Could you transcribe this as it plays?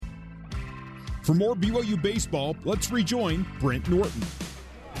For more BYU baseball, let's rejoin Brent Norton.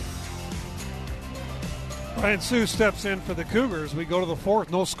 Brian Sue steps in for the Cougars. We go to the fourth.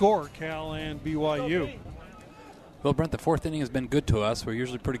 No score, Cal and BYU. Well, Brent, the fourth inning has been good to us. We're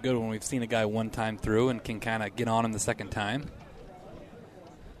usually pretty good when we've seen a guy one time through and can kind of get on him the second time.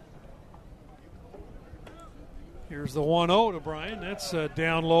 Here's the 1-0 to Brian. That's a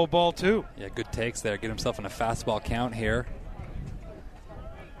down low ball, too. Yeah, good takes there. Get himself in a fastball count here.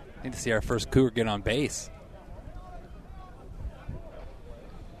 Need to see our first Cougar get on base.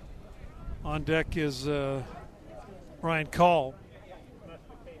 On deck is Ryan Call.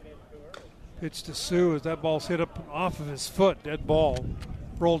 Pitch to Sue as that ball's hit up off of his foot. Dead ball.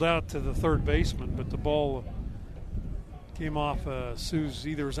 Rolled out to the third baseman, but the ball came off Sue's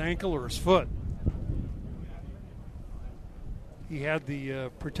either his ankle or his foot. He had the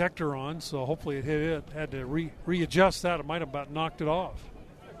protector on, so hopefully it hit it. Had to readjust that. It might have about knocked it off.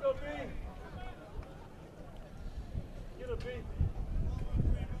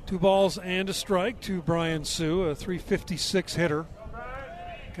 2 balls and a strike to Brian Sue, a .356 hitter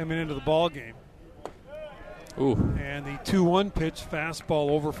coming into the ball game. Ooh. And the 2-1 pitch, fastball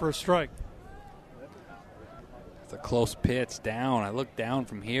over for a strike. It's a close pitch down. I looked down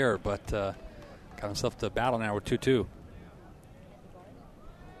from here, but got himself to battle now with 2-2.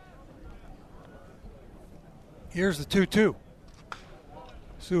 Here's the 2-2.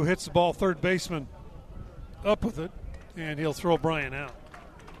 Sue hits the ball, third baseman up with it, and he'll throw Brian out.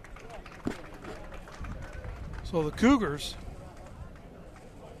 So the Cougars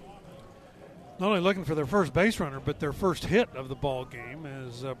not only looking for their first base runner, but their first hit of the ball game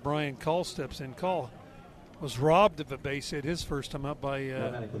as Brian Call steps in. Call was robbed of a base hit his first time up by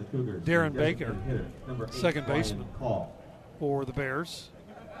Darren Baker, second baseman for the Bears.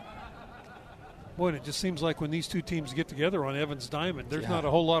 Boy, and it just seems like when these two teams get together on Evans Diamond, there's not a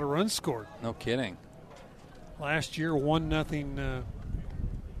whole lot of runs scored. No kidding. Last year, 1-0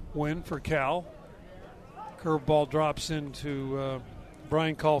 win for Cal. Curveball drops into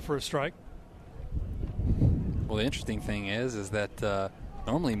Brian Call for a strike. Well, the interesting thing is that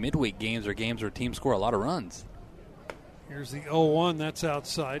normally midweek games are games where teams score a lot of runs. Here's the 0-1. That's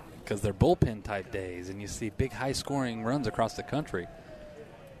outside. Because they're bullpen-type days, and you see big, high-scoring runs across the country.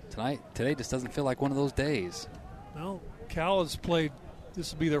 Today just doesn't feel like one of those days. Well, Cal has played,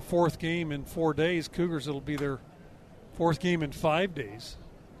 this will be their fourth game in 4 days. Cougars, it'll be their fourth game in 5 days.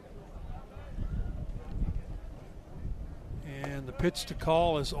 And the pitch to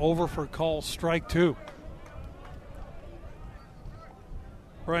Call is over for Call, strike 2.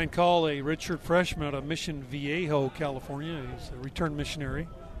 Brian Call, a redshirt freshman out of Mission Viejo, California. He's a returned missionary.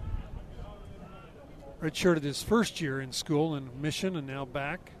 Redshirted his first year in school in Mission and now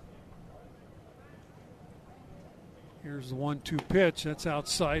back. Here's the 1-2 pitch. That's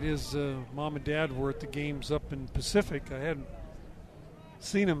outside. His mom and dad were at the games up in Pacific. I hadn't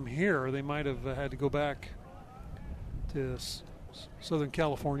seen them here. They might have had to go back to Southern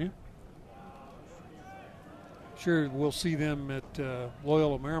California. Sure, we'll see them at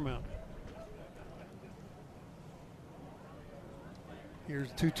Loyola Marymount. Here's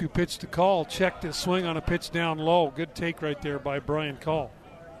a 2-2 pitch to Call. Checked his swing on a pitch down low. Good take right there by Brian Call.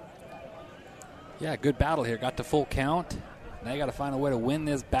 Yeah, good battle here. Got to full count. Now you got to find a way to win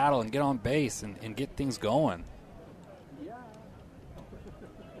this battle and get on base and get things going.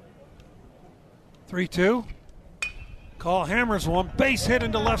 3-2. Call hammers one. Base hit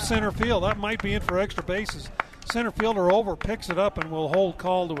into left center field. That might be in for extra bases. Center fielder over, picks it up, and will hold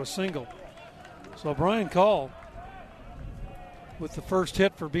Call to a single. So Brian Call with the first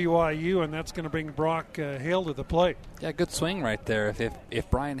hit for BYU, and that's going to bring Brock Hale to the plate. Yeah, good swing right there. If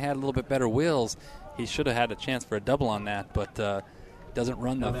Brian had a little bit better wheels, he should have had a chance for a double on that, but doesn't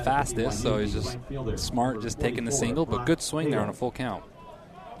run the fastest, so he's just smart, just taking the single, but good swing there on a full count.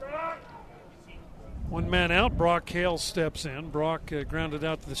 1 man out, Brock Hale steps in. Brock grounded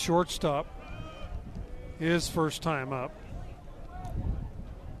out to the shortstop. His first time up.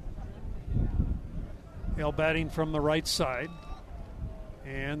 Hale batting from the right side.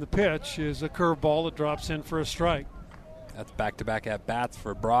 And the pitch is a curveball that drops in for a strike. That's back-to-back at-bats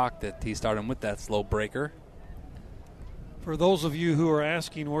for Brock that he started with that slow breaker. For those of you who are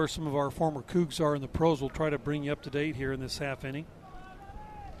asking where some of our former Cougs are in the pros, we'll try to bring you up to date here in this half inning.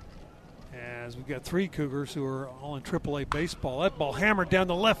 As we've got 3 Cougars who are all in AAA baseball. That ball hammered down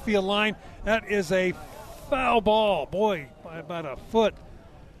the left field line. That is a foul ball. Boy, by about a foot.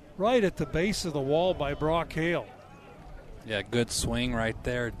 Right at the base of the wall by Brock Hale. Yeah, good swing right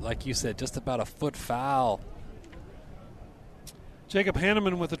there. Like you said, just about a foot foul. Jacob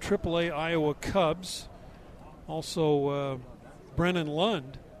Hanneman with the AAA Iowa Cubs. Also, Brennan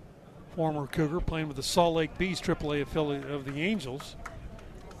Lund former Cougar, playing with the Salt Lake Bees, AAA affiliate of the Angels.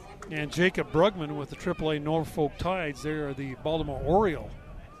 And Jacob Brugman with the AAA Norfolk Tides. They are the Baltimore Oriole.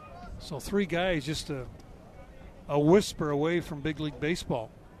 So 3 guys just a whisper away from big league baseball.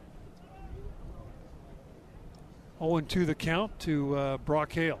 0-2 the count to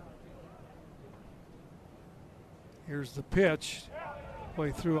Brock Hale. Here's the pitch.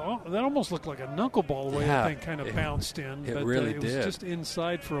 Way through. Oh, that almost looked like a knuckleball the way that thing kind of bounced in. It but really it did. was just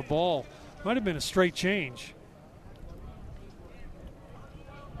inside for a ball. Might have been a straight change.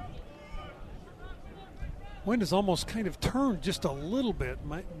 Wind has almost kind of turned just a little bit,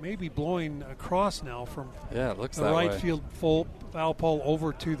 maybe blowing across now from it looks the that right way. field foul pole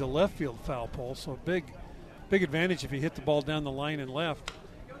over to the left field foul pole. So big advantage if you hit the ball down the line and left.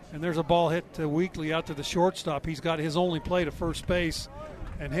 And there's a ball hit weakly out to the shortstop. He's got his only play to first base,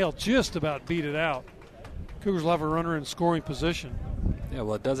 and Hale just about beat it out. Cougars will have a runner in scoring position. Yeah,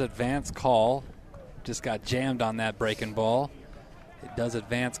 well, it does advance call. Just got jammed on that breaking ball. It does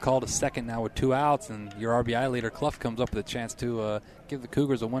advance call to second now with 2 outs, and your RBI leader, Clough, comes up with a chance to give the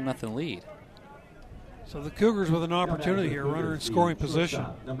Cougars a 1-0 lead. So the Cougars with an opportunity here, runner in scoring position.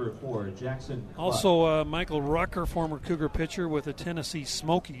 Number 4, Jackson. Also, Michael Rucker, former Cougar pitcher with the Tennessee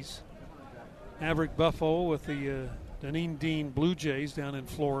Smokies. Maverick Buffo with the Dunedin Dean Blue Jays down in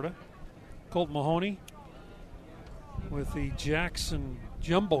Florida. Colt Mahoney with the Jackson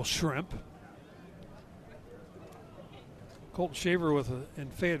Jumbo Shrimp. Colton Shaver in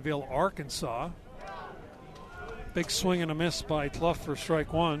Fayetteville, Arkansas. Big swing and a miss by Clough for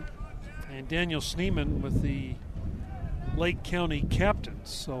strike 1. And Daniel Sneeman with the Lake County Captains.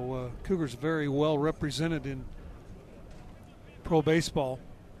 So Cougars very well represented in pro baseball.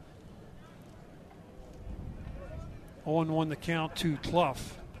 0-1 the count to Clough.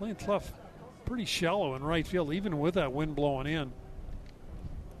 Playing Clough pretty shallow in right field, even with that wind blowing in.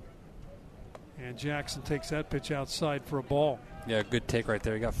 And Jackson takes that pitch outside for a ball. Yeah, good take right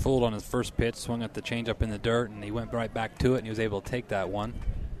there. He got fooled on his first pitch, swung at the changeup in the dirt, and he went right back to it, and he was able to take that one.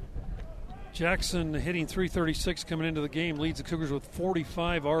 Jackson hitting .336 coming into the game, leads the Cougars with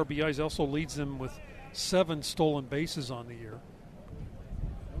 45 RBIs, also leads them with 7 stolen bases on the year.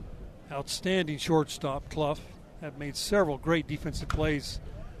 Outstanding shortstop, Clough. Have made several great defensive plays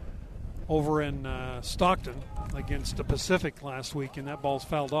over in Stockton against the Pacific last week, and that ball's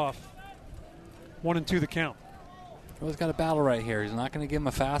fouled off. 1-2 the count. Well, he's got a battle right here. He's not going to give him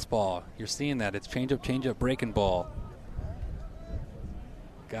a fastball. You're seeing that. It's changeup, breaking ball.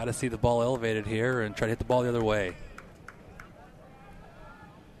 Got to see the ball elevated here and try to hit the ball the other way.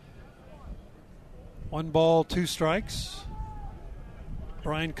 1 ball, 2 strikes.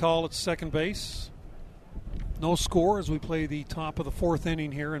 Brian Call at second base. No score as we play the top of the 4th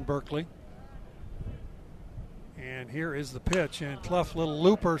inning here in Berkeley. And here is the pitch. And Clough, little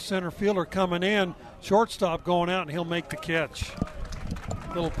looper, center fielder coming in. Shortstop going out, and he'll make the catch.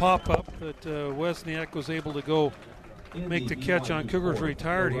 Little pop-up that Wesniak was able to go make the catch on. Cougars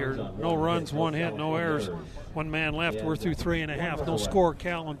retired here. No runs, 1 hit, no errors. 1 man left. We're through 3.5. No score,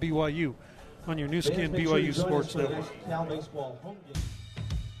 Cal and BYU on your new skin BYU Sports Network.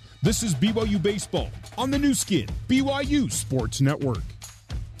 This is BYU Baseball on the new skin BYU Sports Network.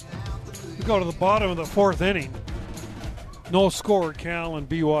 We go to the bottom of the 4th inning. No score, Cal and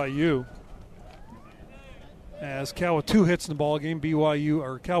BYU. As Cal with 2 hits in the ball game,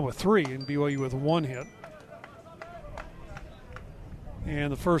 Cal with 3 and BYU with 1 hit.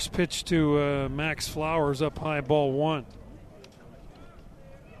 And the first pitch to Max Flowers up high, ball 1.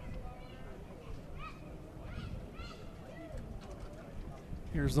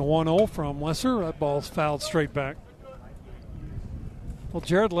 Here's the 1-0 from Lesser. That ball's fouled straight back. Well,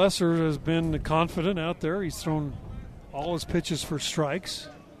 Jared Lesser has been confident out there. He's thrown all his pitches for strikes.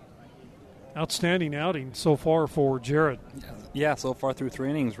 Outstanding outing so far for Jared. Yeah, so far through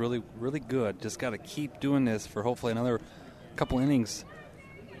 3 innings, really, really good. Just got to keep doing this for hopefully another couple innings.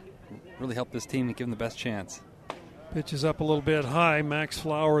 Really help this team and give them the best chance. Pitch is up a little bit high. Max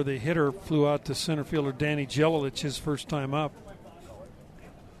Flower, the hitter, flew out to center fielder Danny Jelilich his first time up.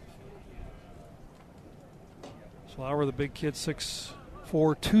 Flower, the big kid, 6'4",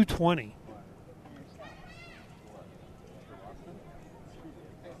 220.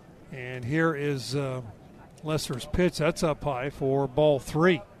 And here is Lesser's pitch. That's up high for ball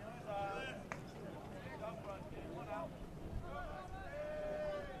 3.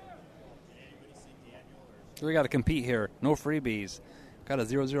 We got to compete here. No freebies. Got a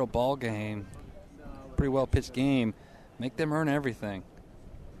 0-0 ball game. Pretty well pitched game. Make them earn everything.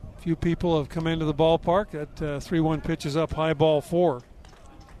 Few people have come into the ballpark. That 3-1 pitch is up high, ball 4.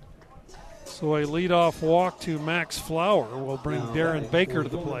 So a leadoff walk to Max Flower will bring Darren Baker to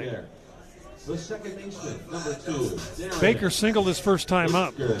the plate. The second baseman, number 2. Baker singled his first time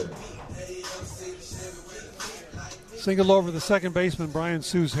up. Singled over the second baseman, Brian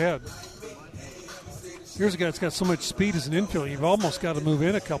Sue's head. Here's a guy that's got so much speed as an infielder, you've almost got to move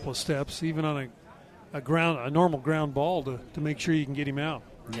in a couple of steps, even on a normal ground ball to make sure you can get him out.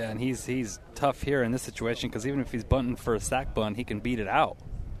 Yeah, and he's tough here in this situation because even if he's bunting for a sac bunt, he can beat it out.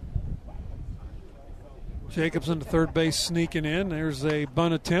 Jacobson to third base sneaking in. There's a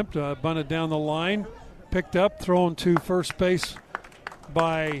bunt attempt, bunted down the line, picked up, thrown to first base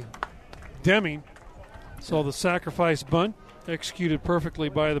by Deming. So the sacrifice bunt executed perfectly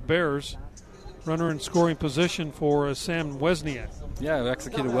by the Bears. Runner in scoring position for Sam Wesniak. Yeah,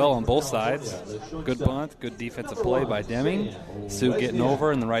 executed well on both sides. Good bunt, good defensive play by Deming. Sue getting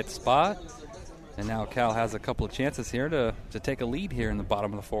over in the right spot. And now Cal has a couple of chances here to take a lead here in the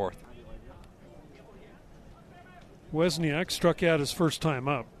bottom of the fourth. Wesniak struck out his first time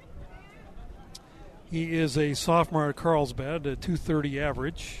up. He is a sophomore at Carlsbad, a .230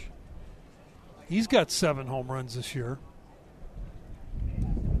 average. He's got 7 home runs this year.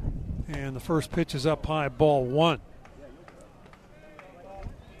 And the first pitch is up high, ball 1.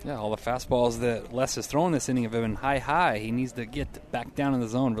 Yeah, all the fastballs that Les is throwing this inning have been high. He needs to get back down in the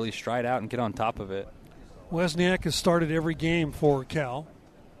zone, really stride out and get on top of it. Wesniak has started every game for Cal.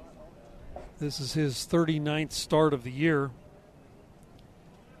 This is his 39th start of the year.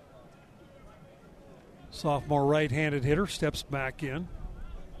 Sophomore right-handed hitter steps back in.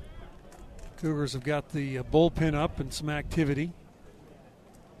 Cougars have got the bullpen up and some activity.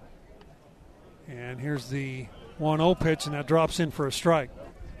 And here's the 1-0 pitch, and that drops in for a strike.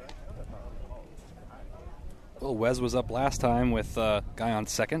 Well, Wes was up last time with a guy on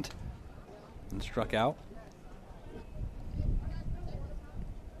second and struck out.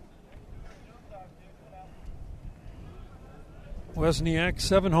 Wesniak,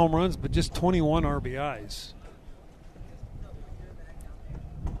 7 home runs, but just 21 RBIs.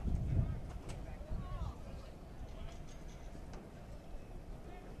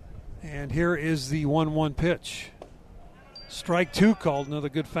 And here is the 1-1 pitch. Strike 2 called, another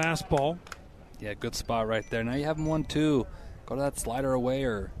good fastball. Yeah, good spot right there. Now you have him 1-2. Go to that slider away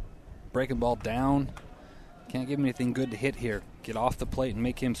or breaking ball down. Can't give him anything good to hit here. Get off the plate and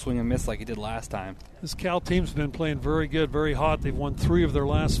make him swing and miss like he did last time. This Cal team's been playing very good, very hot. They've won 3 of their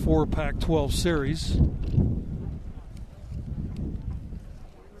last 4 Pac-12 series. And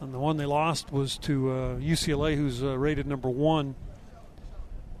the one they lost was to UCLA, who's rated number 1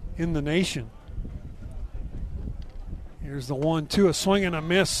 in the nation. Here's the 1-2, a swing and a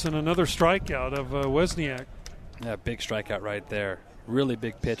miss, and another strikeout of Wesniak. Yeah, big strikeout right there. Really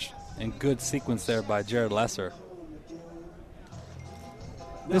big pitch and good sequence there by Jared Lesser.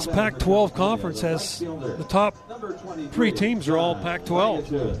 This Pac-12 conference has the top 3 teams are all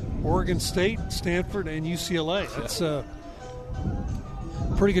Pac-12. Oregon State, Stanford, and UCLA. That's a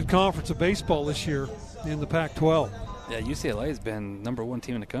pretty good conference of baseball this year in the Pac-12. Yeah, UCLA has been number 1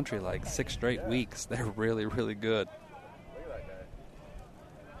 team in the country like 6 straight weeks. They're really, really good.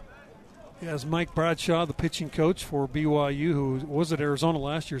 As Mike Bradshaw, the pitching coach for BYU, who was at Arizona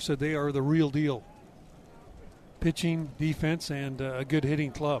last year, said they are the real deal. Pitching, defense, and a good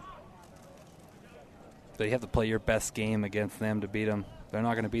hitting club. But you have to play your best game against them to beat them. They're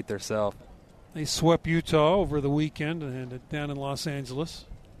not going to beat themselves. They swept Utah over the weekend and down in Los Angeles.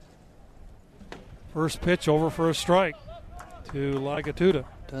 First pitch over for a strike to Lagatuda.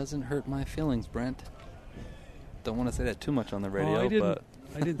 Doesn't hurt my feelings, Brent. Don't want to say that too much on the radio, but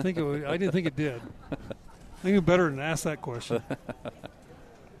I didn't think it would, I didn't think it did. I think it's better than ask that question.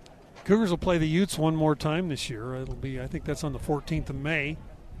 Cougars will play the Utes one more time this year. It'll be, I think that's on the 14th of May,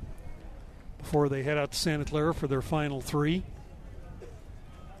 before they head out to Santa Clara for their final 3.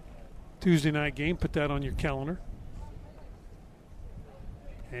 Tuesday night game, put that on your calendar.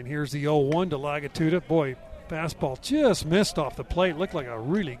 And here's the 0-1 to Lagatuda. Boy, fastball just missed off the plate. Looked like a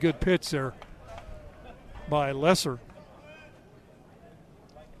really good pitch there by Lesser.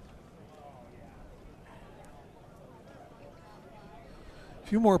 A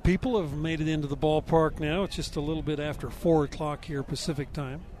few more people have made it into the ballpark now. It's just a little bit after 4 o'clock here Pacific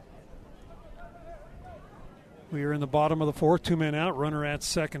time. We are in the bottom of the 4th, 2 men out, runner at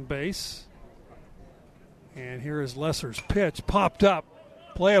second base. And here is Lesser's pitch, popped up,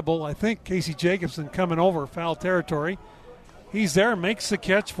 playable. I think Casey Jacobson coming over foul territory. He's there, makes the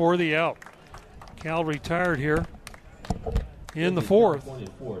catch for the out. Cal retired here in the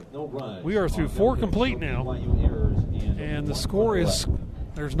 4th. We are through 4 complete now. And the score is,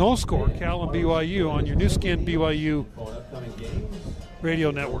 there's no score. Cal and BYU on your new skin BYU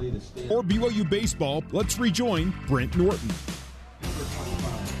radio network. For BYU baseball, let's rejoin Brent Norton.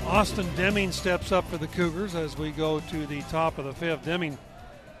 Austin Deming steps up for the Cougars as we go to the top of the fifth. Deming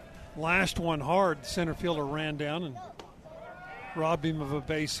lashed one hard. The center fielder ran down and robbed him of a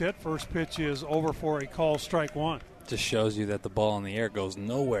base hit. First pitch is over for a call, strike one. Just shows you that the ball in the air goes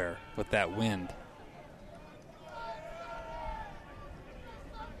nowhere with that wind.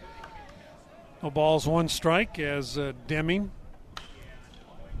 No balls, one strike as Deming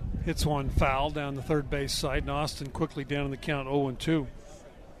hits one foul down the third base side, and Austin quickly down in the count 0-2.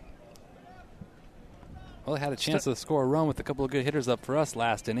 Well, they had a chance to score a run with a couple of good hitters up for us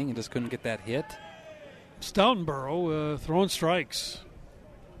last inning and just couldn't get that hit. Stoutenborough throwing strikes.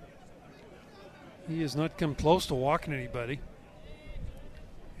 He has not come close to walking anybody.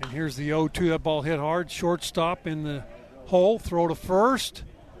 And here's the 0-2. That ball hit hard. Shortstop in the hole. Throw to first.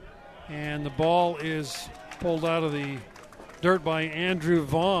 And the ball is pulled out of the dirt by Andrew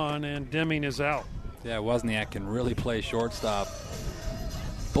Vaughn, and Deming is out. Yeah, Wozniak can really play shortstop.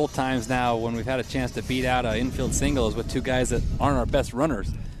 Both times now when we've had a chance to beat out an infield single is with two guys that aren't our best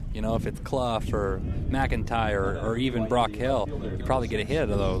runners. You know, if it's Clough or McIntyre or even Brock Hill, you probably get a hit out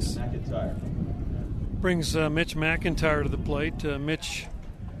of those. Brings Mitch McIntyre to the plate. Mitch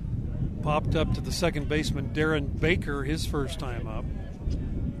popped up to the second baseman, Darren Baker, his first time up.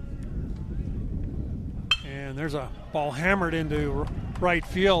 And there's a ball hammered into right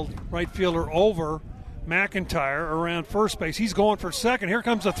field. Right fielder over. McIntyre around first base. He's going for second. Here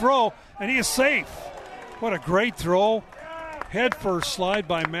comes a throw, and he is safe. What a great throw. Head first slide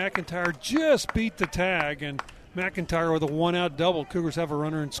by McIntyre. Just beat the tag, and McIntyre with a one-out double. Cougars have a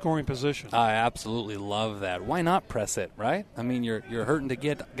runner in scoring position. I absolutely love that. Why not press it, right? I mean, you're hurting to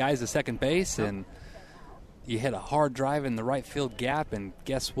get guys to second base, and you hit a hard drive in the right field gap, and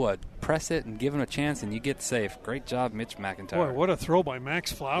guess what? Press it and give him a chance, and you get safe. Great job, Mitch McIntyre. Boy, what a throw by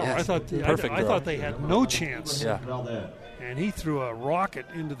Max Flower. Yes, I thought they had no chance. Yeah. And he threw a rocket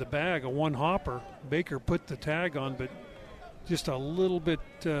into the bag, a one-hopper. Baker put the tag on, but just a little bit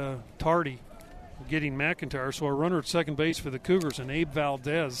tardy getting McIntyre. So a runner at second base for the Cougars, and Abe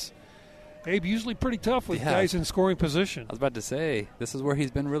Valdez. Abe usually pretty tough with guys in scoring position. I was about to say, this is where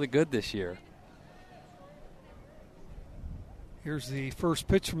he's been really good this year. Here's the first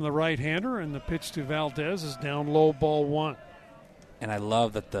pitch from the right-hander, and the pitch to Valdez is down low, ball one. And I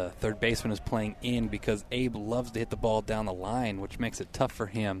love that the third baseman is playing in because Abe loves to hit the ball down the line, which makes it tough for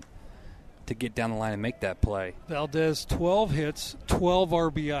him to get down the line and make that play. Valdez, 12 hits, 12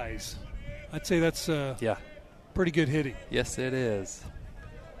 RBIs. I'd say that's pretty good hitting. Yes, it is.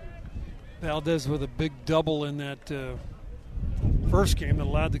 Valdez with a big double in that first game that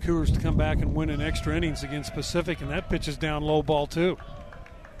allowed the Cougars to come back and win in extra innings against Pacific, and that pitch is down low, ball two.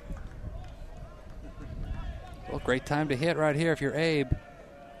 Well, great time to hit right here if you're Abe.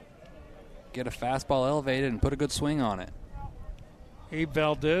 Get a fastball elevated and put a good swing on it. Abe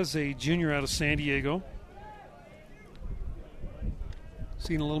Valdez, a junior out of San Diego.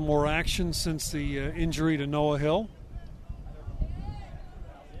 Seen a little more action since the injury to Noah Hill.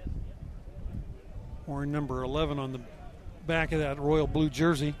 Wearing number 11 on the back of that royal blue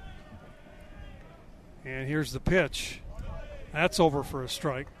jersey. And here's the pitch. That's over for a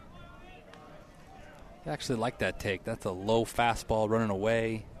strike. I actually like that take. That's a low fastball running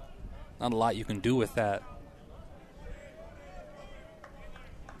away. Not a lot you can do with that.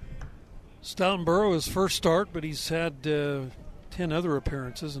 Stoutenborough, his first start, but he's had 10 other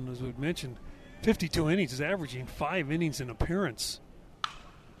appearances, and as we've mentioned, 52 innings. Is averaging 5 innings in appearance.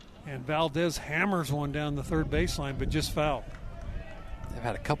 And Valdez hammers one down the third baseline, but just fouled. They've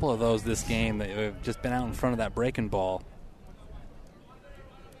had a couple of those this game that have just been out in front of that breaking ball.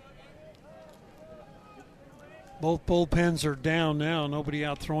 Both bullpens are down now. Nobody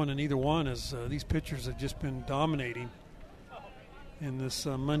out throwing in either one, as these pitchers have just been dominating in this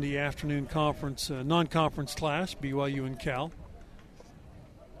Monday afternoon conference, non-conference clash, BYU and Cal.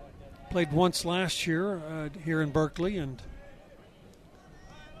 Played once last year here in Berkeley, and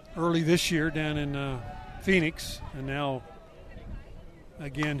early this year down in Phoenix, and now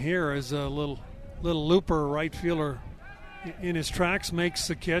again here as a little looper right fielder in his tracks makes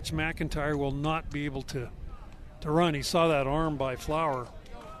the catch. McIntyre will not be able to run. He saw that arm by Flower.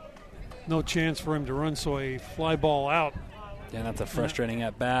 No chance for him to run, so a fly ball out. Yeah, that's a frustrating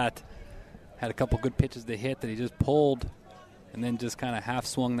at bat. Had a couple good pitches to hit that he just pulled and then just kind of half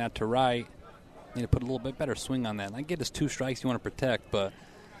swung that to right. Need to put a little bit better swing on that. And I get his 2 strikes you want to protect, but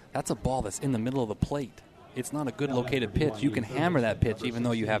that's a ball that's in the middle of the plate. It's not a good located pitch. You can hammer that pitch even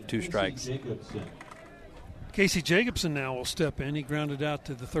though you have 2 strikes. Casey Jacobson now will step in. He grounded out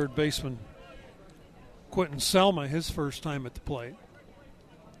to the third baseman, Quentin Selma, his first time at the plate.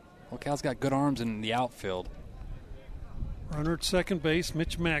 Well, Cal's got good arms in the outfield. Runner at second base,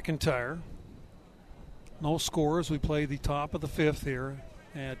 Mitch McIntyre. No score as we play the top of the fifth here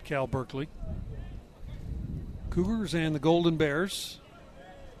at Cal Berkeley. Cougars and the Golden Bears.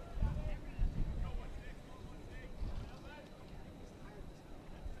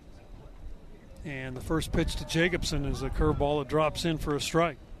 And the first pitch to Jacobson is a curveball that drops in for a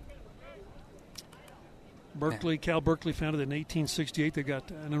strike. Cal Berkeley founded in 1868. They got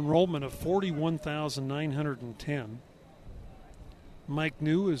an enrollment of 41,910. Mike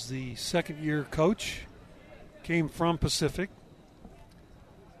New is the second-year coach. Came from Pacific.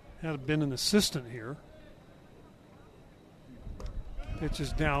 Had been an assistant here. Pitch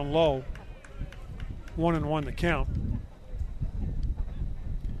is down low. 1-1 the count.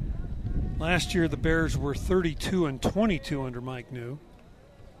 Last year the Bears were 32-22 under Mike New.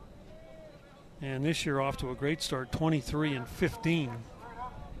 And this year off to a great start, 23-15.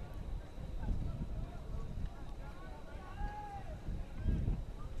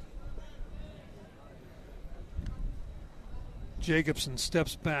 Jacobson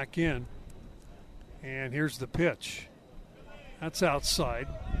steps back in, and here's the pitch. That's outside.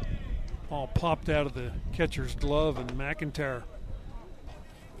 Ball popped out of the catcher's glove, and McIntyre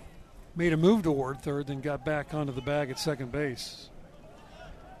made a move toward third, then got back onto the bag at second base.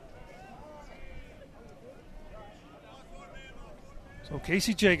 So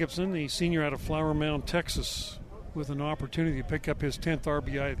Casey Jacobson, the senior out of Flower Mound, Texas, with an opportunity to pick up his 10th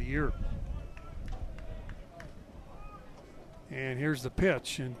RBI of the year. And here's the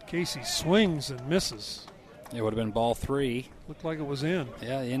pitch, and Casey swings and misses. It would have been ball 3. Looked like it was in.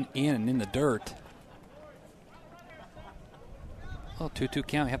 Yeah, in and in the dirt. Oh, 2-2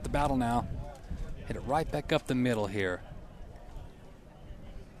 count. You have to battle now. Hit it right back up the middle here.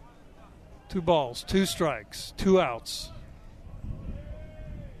 2 balls, 2 strikes, 2 outs.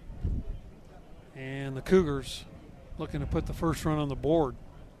 And the Cougars looking to put the first run on the board.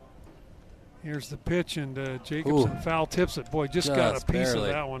 Here's the pitch, and Jacobson foul tips it. Boy, just got a piece barely.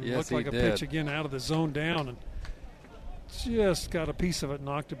 of that one. Yes, Looked like a pitch again out of the zone down, and just got a piece of it,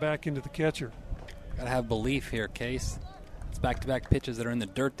 knocked it back into the catcher. Got to have belief here, Case. It's back-to-back pitches that are in the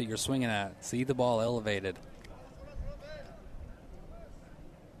dirt that you're swinging at. See the ball elevated.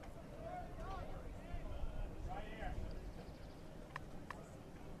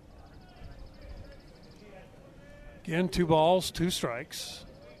 Again, 2 balls, 2 strikes.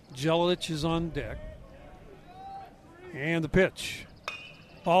 Jelilich is on deck. And the pitch.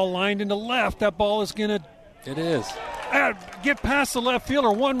 Ball lined into left. That ball is going to... It is. Get past the left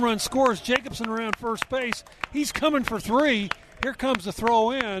fielder. 1 run scores. Jacobson around first base. He's coming for 3. Here comes the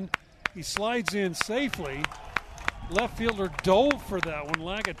throw in. He slides in safely. Left fielder dove for that one,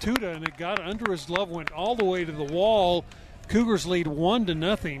 Lagatuda, and it got under his glove, went all the way to the wall. Cougars lead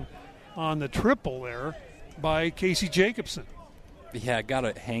 1-0 on the triple there by Casey Jacobson. Yeah, got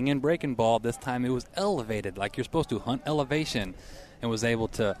a hanging breaking ball. This time it was elevated like you're supposed to, hunt elevation, and was able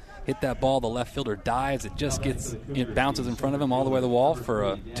to hit that ball. The left fielder dives. It bounces in front of him all the way to the wall for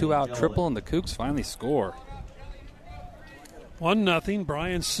a 2-out triple, and the Cougs finally score. 1-0.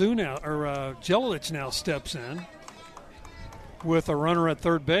 Brian Jelilich now steps in with a runner at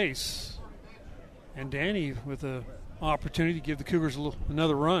third base, and Danny with an opportunity to give the Cougars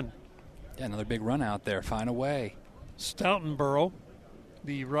another run. Yeah, another big run out there. Find a way. Stoutenborough,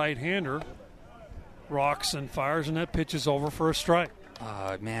 the right-hander, rocks and fires, and that pitch is over for a strike.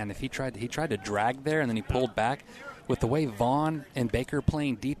 Man, if he tried to drag there and then he pulled back, with the way Vaughn and Baker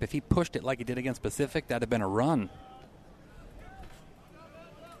playing deep, if he pushed it like he did against Pacific, that'd have been a run.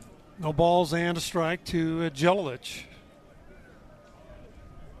 No balls and a strike to Jelilich.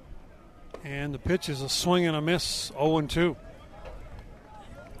 And the pitch is a swing and a miss, 0-2.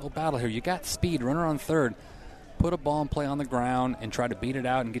 Little battle here. You got speed, runner on third. Put a ball in play on the ground and try to beat it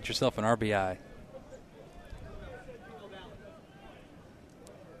out and get yourself an RBI.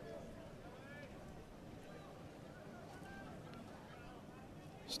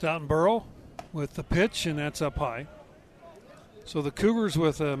 Stoutenborough with the pitch, and that's up high. So the Cougars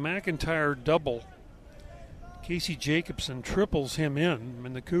with a McIntyre double. Casey Jacobson triples him in,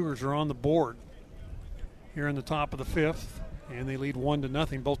 and the Cougars are on the board here in the top of the fifth, and they lead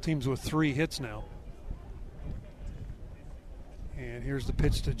 1-0. Both teams with 3 hits now. And here's the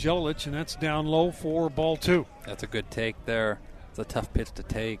pitch to Jelilich, and that's down low for ball 2. That's a good take there. It's a tough pitch to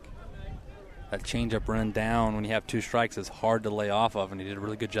take. That changeup run down when you have 2 strikes is hard to lay off of, and he did a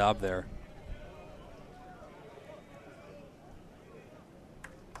really good job there.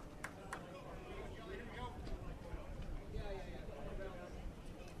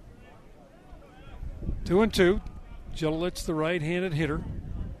 Two and two. Jelilich, the right-handed hitter.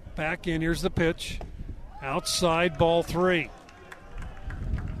 Back in. Here's the pitch. Outside, ball 3.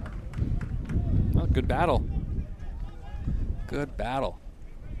 Oh, good battle. Good battle.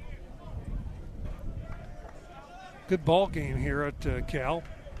 Good ball game here at Cal.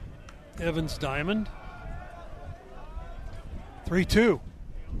 Evans Diamond. 3-2.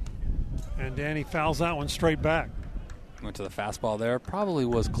 And Danny fouls that one straight back. Went to the fastball there. Probably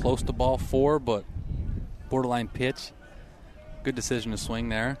was close to ball 4, but borderline pitch. Good decision to swing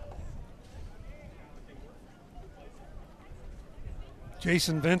there.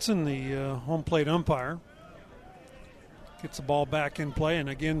 Jason Vinson, the home plate umpire, gets the ball back in play, and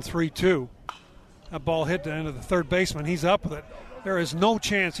again 3-2. That ball hit the end of the third baseman. He's up with it. There is no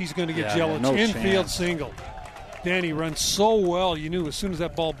chance he's going to get Jelich. No Infield chance. single. Danny runs so well, you knew as soon as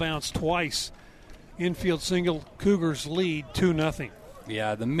that ball bounced twice. Infield single, Cougars lead 2-0.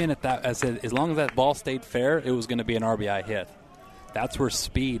 Yeah, the minute that, as long as that ball stayed fair, it was going to be an RBI hit. That's where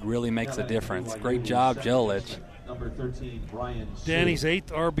speed really makes a difference. Great job, Jelich. Number 13, Brian Sue. Danny's 8th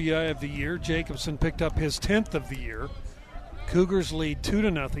RBI of the year. Jacobson picked up his 10th of the year. Cougars lead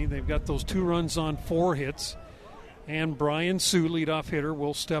 2-0. They've got those 2 runs on 4 hits. And Brian Sue, leadoff hitter,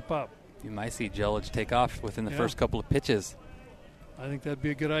 will step up. You might see Jelich take off within the first couple of pitches. I think that'd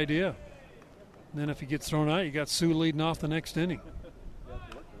be a good idea. And then if he gets thrown out, you got Sue leading off the next inning.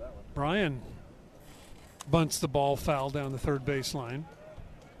 Brian bunts the ball foul down the third baseline.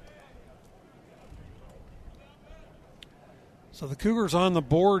 So the Cougars on the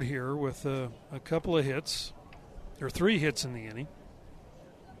board here with a couple of hits. There are 3 hits in the inning.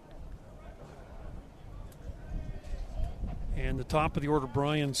 And the top of the order,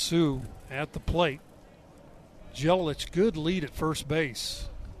 Brian Sue at the plate. Jelich, good lead at first base.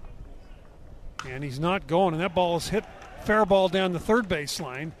 And he's not going, and that ball is hit fair ball down the third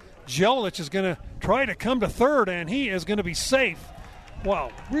baseline. Jelich is going to try to come to third, and he is going to be safe.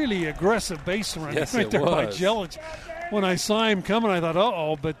 Wow, really aggressive base run Yes, right it there by was. Jelich. When I saw him coming, I thought,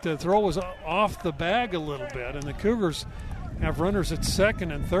 uh-oh, but the throw was off the bag a little bit, and the Cougars have runners at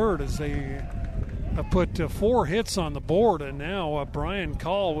second and third as they put 4 hits on the board, and now Brian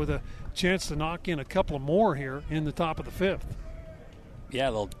Call with a chance to knock in a couple of more here in the top of the 5th. Yeah,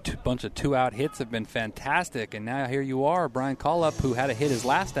 a little bunch of 2-out hits have been fantastic, and now here you are, Brian Collup, who had to hit his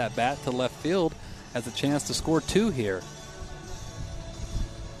last at-bat to left field, has a chance to score 2 here.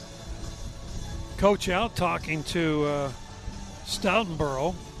 Coach out talking to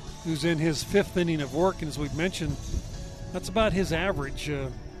Stoutenborough, who's in his 5th inning of work, and as we've mentioned, that's about his average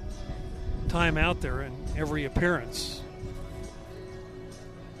time out there in every appearance.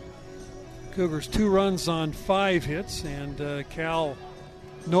 Cougars 2 runs on 5 hits, and Cal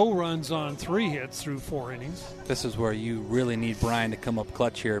no runs on 3 hits through 4 innings. This is where you really need Brian to come up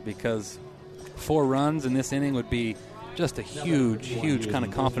clutch here, because 4 runs in this inning would be just a huge kind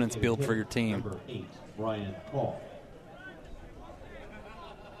of confidence build for your team. Number 8, Brian Call.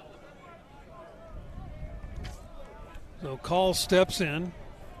 So Call steps in.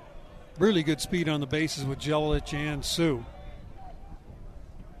 Really good speed on the bases with Jelich and Sue.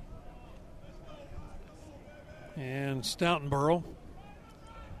 And Stoutenborough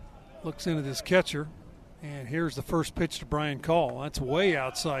looks into this catcher. And here's the first pitch to Brian Call. That's way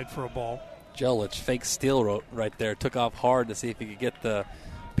outside for a ball. Jelich, fake steal right there, took off hard to see if he could get the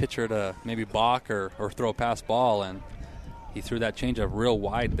pitcher to maybe balk or throw a pass ball, and he threw that changeup real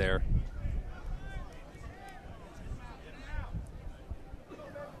wide there.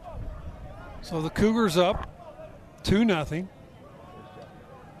 So the Cougars up 2-0.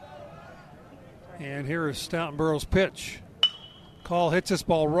 And here is Stoutenborough's pitch. Call hits this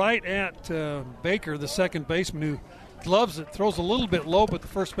ball right at Baker, the second baseman, who gloves it, throws a little bit low, but the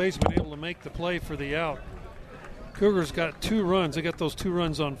first baseman able to make the play for the out. Cougars got 2 runs. They got those 2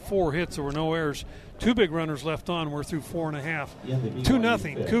 runs on 4 hits. There were no errors. 2 big runners left on. We're through 4.5.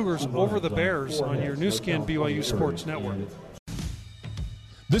 2-0 Cougars over the Bears on your new skin BYU Sports Network.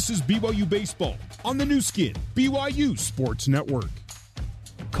 This is BYU Baseball on the new skin, BYU Sports Network.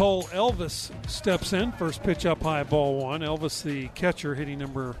 Cole Elvis steps in. First pitch up high, ball 1. Elvis, the catcher, hitting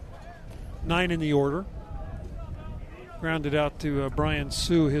number 9 in the order. Grounded out to Brian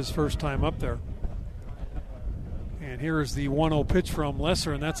Sue, his first time up there. And here is the 1-0 pitch from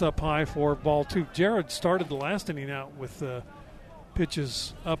Lesser, and that's up high for ball 2. Jared started the last inning out with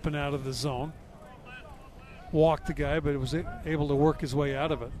pitches up and out of the zone. Walked the guy, but was able to work his way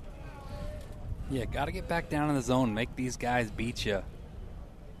out of it. Yeah, got to get back down in the zone, make these guys beat you.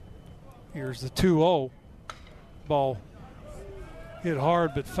 Here's the 2-0. Ball hit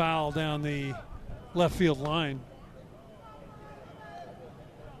hard but foul down the left field line.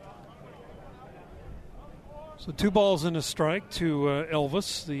 So 2 balls and a strike to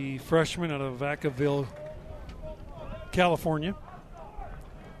Elvis, the freshman out of Vacaville California.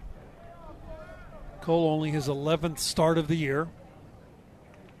 Cole only his 11th start of the year.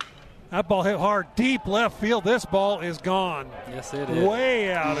 That ball hit hard, deep left field. This ball is gone. Yes, it is.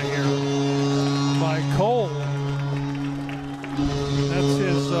 Way out of here by Cole. That's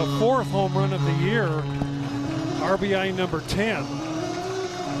his fourth home run of the year, RBI number 10.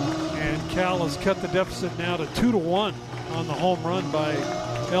 And Cal has cut the deficit now to 2-1 on the home run by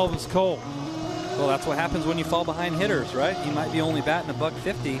Elvis Cole. Well, that's what happens when you fall behind hitters, right? You might be only batting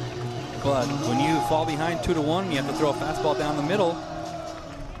 $150, but when you fall behind 2-1, you have to throw a fastball down the middle.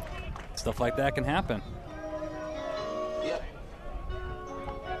 Stuff like that can happen.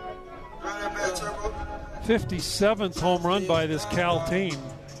 57th home run by this Cal team.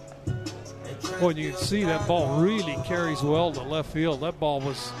 Boy, you can see that ball really carries well to left field. That ball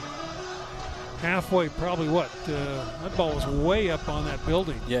was halfway, probably that ball was way up on that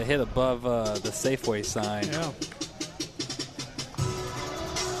building. Yeah, hit above the Safeway sign. Yeah.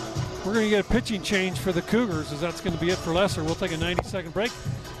 We're going to get a pitching change for the Cougars, as that's going to be it for Lesser. We'll take a 90-second break.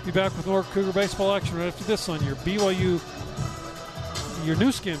 Be back with more Cougar baseball action right after this on your BYU, your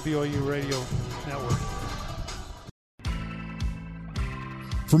new skin BYU radio network.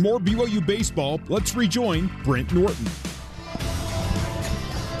 For more BYU baseball, let's rejoin Brent Norton.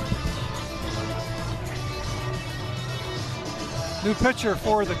 New pitcher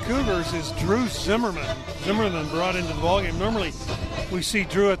for the Cougars is Drew Zimmerman. Zimmerman brought into the ballgame. Normally we see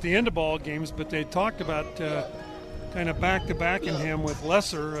Drew at the end of ball games, but they talked about kind of back-to-backing him with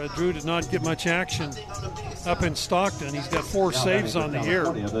Lesser. Drew did not get much action up in Stockton. He's got 4 saves on the year.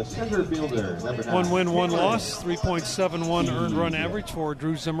 1 win, 1 loss, 3.71 earned run average for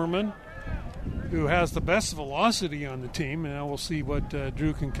Drew Zimmerman, who has the best velocity on the team. And now we'll see what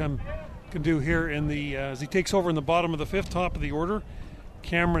Drew can do here in the as he takes over in the bottom of the 5th, top of the order.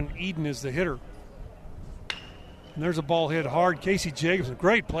 Cameron Eden is the hitter. And there's a ball hit hard. Casey Jacobson,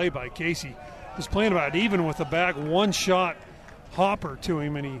 great play by Casey. Was playing about even with the back, one shot hopper to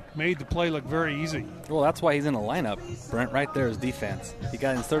him, and he made the play look very easy. Well, that's why he's in the lineup. Brent, right there is defense. He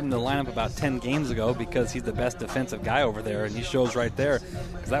got inserted in the lineup about 10 games ago because he's the best defensive guy over there, and he shows right there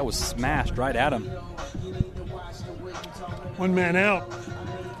because that was smashed right at him. 1 man out.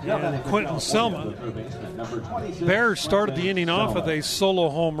 And Quentin Selma. Bears started the inning off with a solo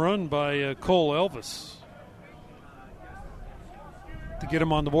home run by Cole Elvis to get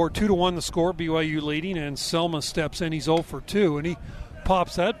him on the board. 2-1 the score, BYU leading, and Selma steps in. He's 0 for 2, and he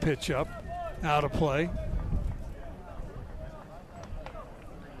pops that pitch up out of play.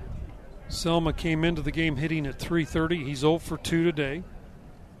 Selma came into the game hitting at .330. He's 0 for 2 today.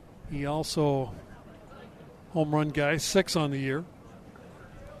 He also home run guy, 6 on the year.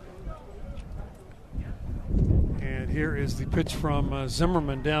 And here is the pitch from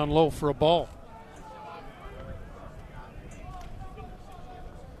Zimmerman down low for a ball.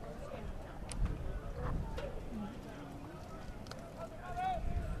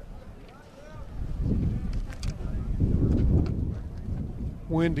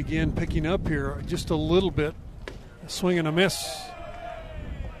 Wind again picking up here just a little bit. A swing and a miss.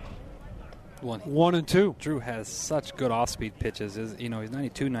 1 and 2. Drew has such good off-speed pitches. He's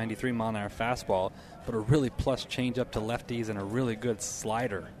 92, 93 mile-an-hour fastball, but a really plush changeup to lefties and a really good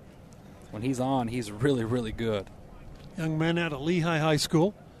slider. When he's on, he's really, really good. Young man out of Lehigh High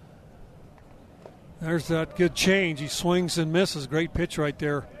School. There's that good change. He swings and misses. Great pitch right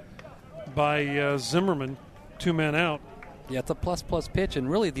there by Zimmerman. 2 men out. Yeah, it's a plus pitch, and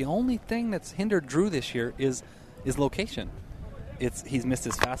really the only thing that's hindered Drew this year is location. He's missed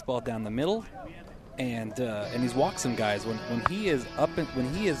his fastball down the middle, and he's walked some guys. When he is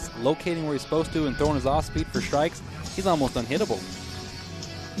when he is locating where he's supposed to and throwing his off speed for strikes, he's almost unhittable.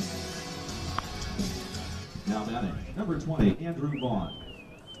 Now batting, number 20, Andrew Vaughn.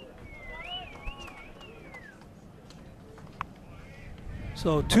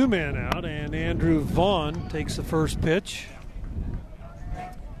 So 2 men out, and Andrew Vaughn takes the first pitch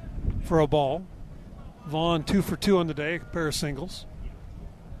for a ball. Vaughn 2 for 2 on the day, a pair of singles.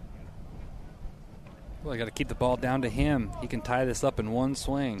 Well, I got to keep the ball down to him. He can tie this up in one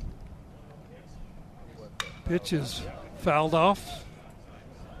swing. Pitch is fouled off,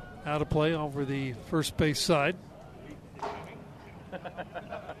 out of play over the first base side.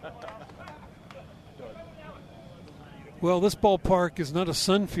 Well, this ballpark is not a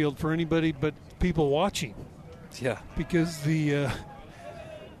sun field for anybody but people watching. Yeah. Because the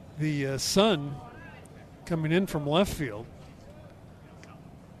sun coming in from left field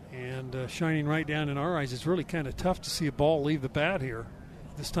and shining right down in our eyes, it's really kind of tough to see a ball leave the bat here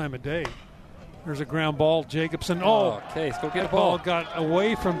this time of day. There's a ground ball, Jacobson. Oh, Case, go get a ball. Got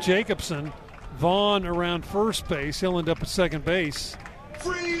away from Jacobson Vaughn around first base. He'll end up at second base.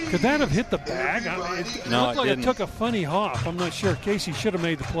 Could that have hit the bag? It looked like it took a funny hop. I'm not sure. Casey should have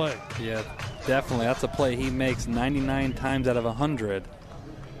made the play. Yeah, definitely. That's a play he makes 99 times out of 100.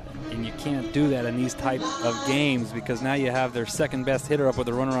 And you can't do that in these type of games because now you have their second best hitter up with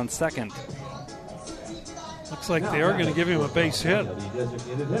a runner on second. Looks like they are going to give him a base hit. I don't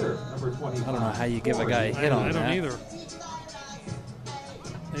know how you give a guy a hit on that. I don't either.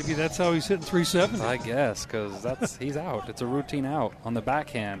 Maybe that's how he's hitting 370. I guess, because he's out. It's a routine out on the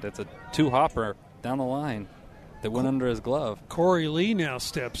backhand. It's a two-hopper down the line that went under his glove. Corey Lee now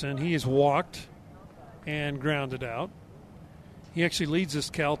steps in. He is walked and grounded out. He actually leads this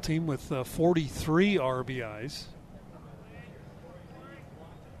Cal team with 43 RBIs.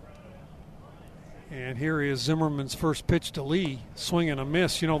 And here is Zimmerman's first pitch to Lee, swing and a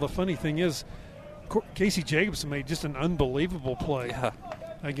miss. You know, the funny thing is, Casey Jacobson made just an unbelievable play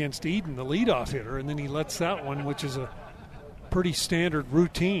against Eden, the leadoff hitter, and then he lets that one, which is a pretty standard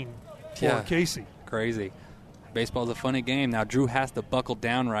routine for Casey. Crazy. Baseball's a funny game. Now Drew has to buckle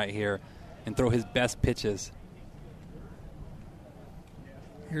down right here and throw his best pitches.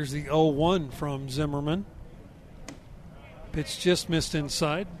 Here's the 0-1 from Zimmerman. Pitch just missed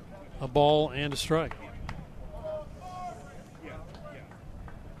inside. A ball and a strike.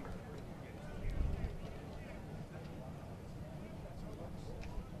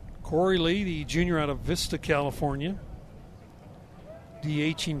 Corey Lee, the junior out of Vista, California.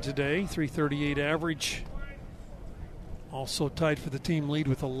 DHing today, 338 average. Also tied for the team lead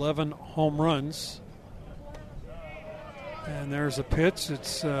with 11 home runs. And there's a pitch.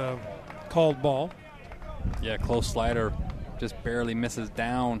 It's called ball. Yeah, close slider. Just barely misses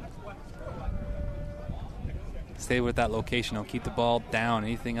down. Stay with that location. Don't keep the ball down.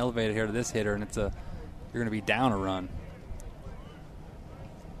 Anything elevated here to this hitter, and you're going to be down a run.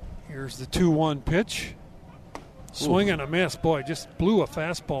 Here's the 2-1 pitch. Swing and a miss. Boy, just blew a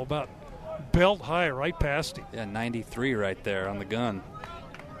fastball about belt high right past him. Yeah, 93 right there on the gun.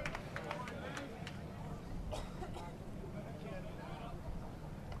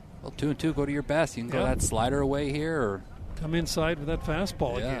 Well, 2-2, go to your best. You can go that slider away here or come inside with that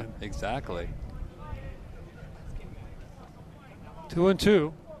fastball again. Yeah, exactly.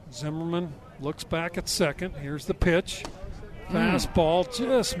 2-2. Zimmerman looks back at second. Here's the pitch. Fastball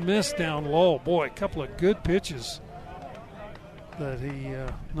just missed down low. Boy, a couple of good pitches that he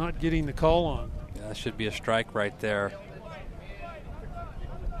not getting the call on. Yeah, that should be a strike right there.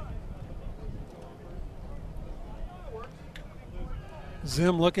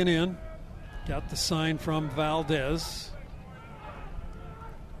 Zim looking in. Got the sign from Valdez.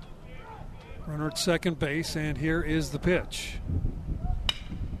 Runner at second base, and here is the pitch.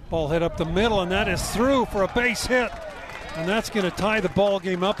 Ball hit up the middle, and that is through for a base hit. And that's going to tie the ball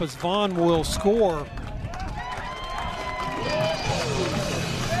game up as Vaughn will score.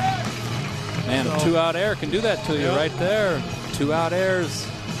 Man, a two-out error can do that to you right there. Two-out errors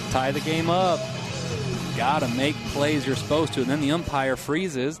tie the game up. Got to make plays you're supposed to. And then the umpire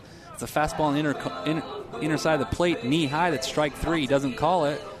freezes. It's a fastball on the inner side of the plate, knee high. That's strike three. He doesn't call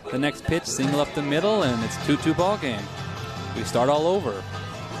it. The next pitch, single up the middle, and it's 2-2 ball game. We start all over.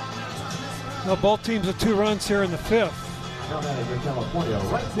 Well, both teams with 2 runs here in the fifth. California,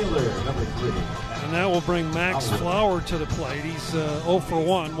 right fielder, number 3. And that will bring Max Flower to the plate. He's 0 for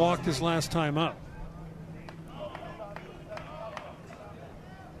 1, walked his last time up.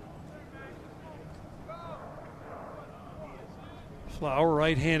 Flower,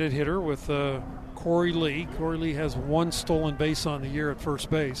 right-handed hitter with Corey Lee. Corey Lee has 1 stolen base on the year at first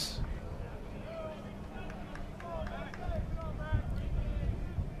base.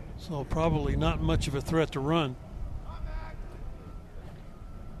 So probably not much of a threat to run.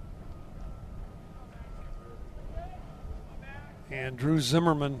 And Drew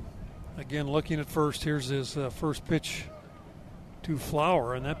Zimmerman, again looking at first. Here's his first pitch to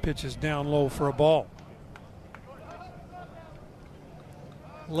Flower, and that pitch is down low for a ball.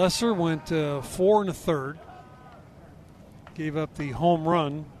 Lesser went 4 1/3. Gave up the home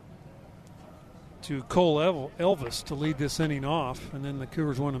run to Cole Elvis to lead this inning off, and then the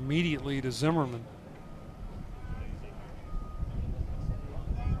Cougars went immediately to Zimmerman.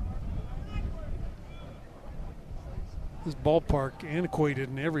 This ballpark antiquated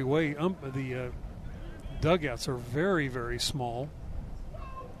in every way. The dugouts are very, very small.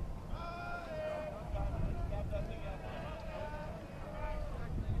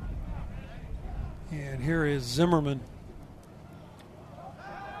 And here is Zimmerman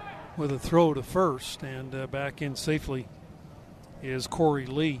with a throw to first, and back in safely is Corey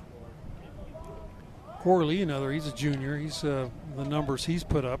Lee. Corey Lee, he's a junior. He's the numbers he's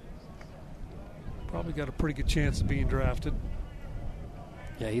put up Probably got a pretty good chance of being drafted.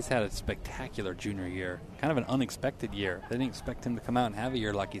 Yeah, he's had a spectacular junior year. Kind of an unexpected year. They didn't expect him to come out and have a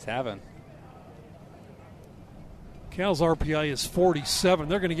year like he's having. Cal's RPI is 47.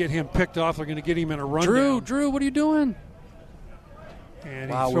 They're going to get him picked off. They're going to get him in a rundown. Drew, what are you doing?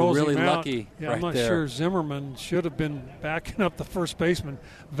 And wow, he throws we're really him out. lucky. Yeah, right I'm not there. sure Zimmerman should have been backing up the first baseman.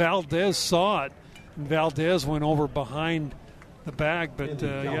 Valdez saw it, and Valdez went over behind the bag. But,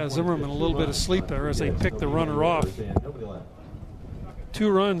 Zimmerman a little bit asleep there as they pick the runner off. 2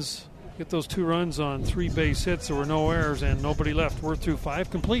 runs. Get those 2 runs on 3 base hits. There were no errors and nobody left. We're through 5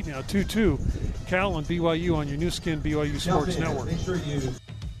 complete now. 2-2. Cal and BYU on your new skin, BYU Sports Network.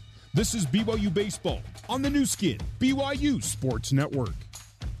 This is BYU Baseball on the new skin, BYU Sports Network.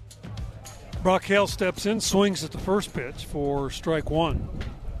 Brock Hale steps in, swings at the first pitch for strike 1.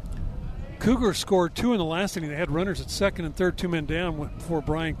 Cougars scored 2 in the last inning. They had runners at second and third, 2 men down before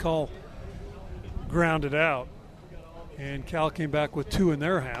Brian Call grounded out. And Cal came back with 2 in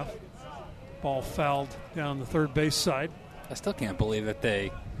their half. Ball fouled down the third base side. I still can't believe that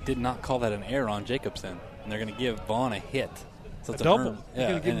they did not call that an error on Jacobson. And they're going to give Vaughn a hit. So it's a double. They're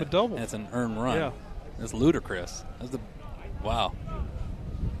going to give him a double. And it's an earned run. Yeah. It's ludicrous. Wow.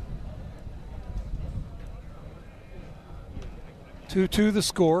 Two the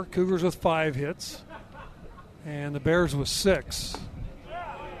score. Cougars with 5 hits. And the Bears with 6.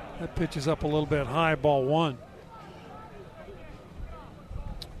 That pitch is up a little bit high, ball 1.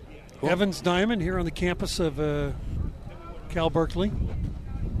 Cool. Evans Diamond here on the campus of Cal Berkeley.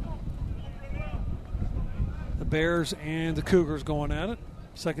 The Bears and the Cougars going at it.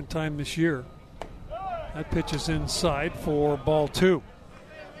 Second time this year. That pitch is inside for ball 2.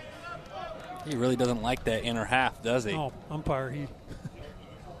 He really doesn't like that inner half, does he? Oh, umpire.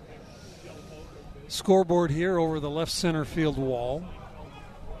 Scoreboard here over the left center field wall.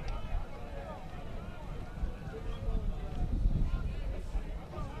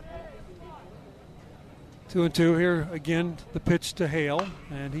 Two and two here again. The pitch to Hale,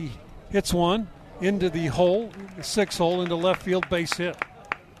 and he hits one into the hole, the 6th hole into left field, base hit.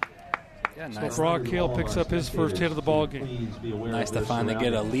 Yeah, nice. So Brock Hale picks up his first hit of the ball game. Nice to finally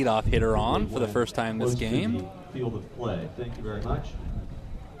get a leadoff hitter on for the first time this game. Field of play. Thank you very much.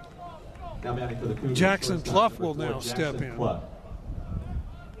 Now batting for the Cougars, Jackson Clough will now step in.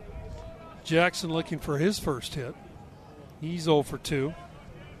 Jackson looking for his first hit. He's 0 for 2.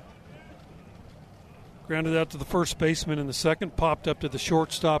 Grounded out to the first baseman in the second, popped up to the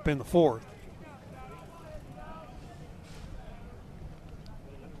shortstop in the fourth.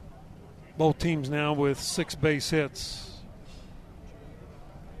 Both teams now with 6 base hits.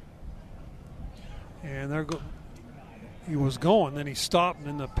 And he was going, then he stopped, and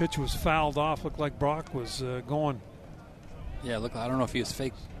then the pitch was fouled off. Looked like Brock was going. Yeah, look, I don't know if he was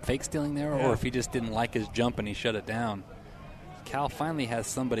fake stealing there or if he just didn't like his jump and he shut it down. Cal finally has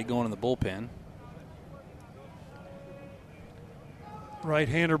somebody going in the bullpen.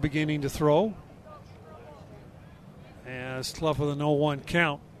 Right-hander beginning to throw. As Clough with a 0-1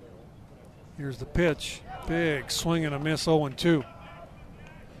 count. Here's the pitch. Big swing and a miss, 0-2.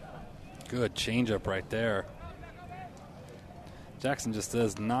 Good changeup right there. Jackson just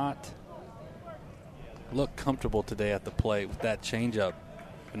does not look comfortable today at the plate with that changeup.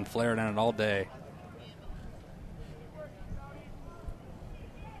 Been flaring at it all day.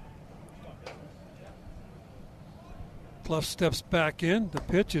 Clough steps back in. The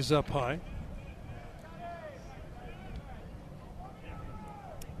pitch is up high.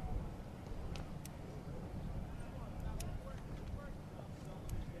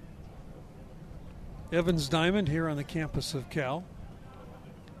 Evans Diamond here on the campus of Cal.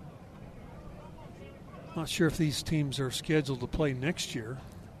 Not sure if these teams are scheduled to play next year.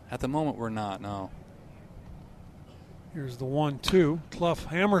 At the moment, we're not, no. Here's the 1-2. Clough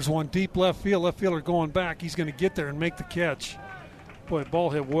hammers one deep left field. Left fielder going back. He's going to get there and make the catch. Boy, ball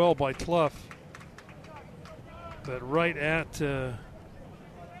hit well by Clough. But right at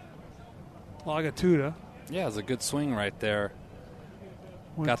Lagatuda. Yeah, it was a good swing right there.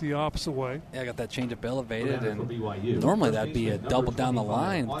 Went the opposite way. Yeah, got that changeup elevated, and normally that'd be a double down the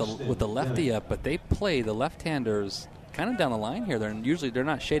line with the lefty up, but they play the left-handers kind of down the line here. They're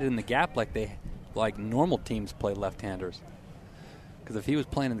not shaded in the gap like normal teams play left-handers. Because if he was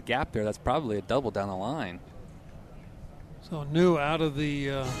playing in the gap there, that's probably a double down the line. So New out of the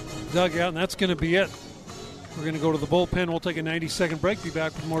dugout, and that's going to be it. We're going to go to the bullpen. We'll take a 90-second break. Be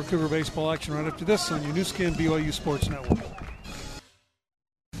back with more Cougar baseball action right after this on your new skin BYU Sports Network.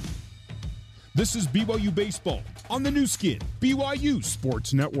 This is BYU Baseball on the new skin, BYU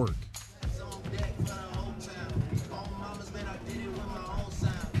Sports Network.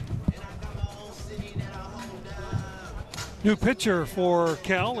 New pitcher for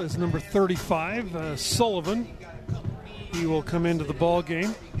Cal is number 35, Sullivan. He will come into the ball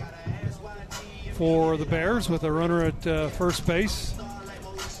game for the Bears with a runner at first base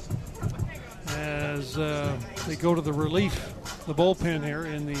as they go to the relief, the bullpen here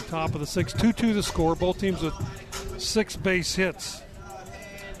in the top of the sixth. 2-2 the score. Both teams with 6 base hits.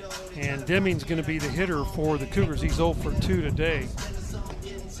 And Deming's going to be the hitter for the Cougars. He's 0 for 2 today.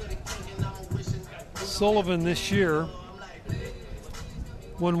 Sullivan this year,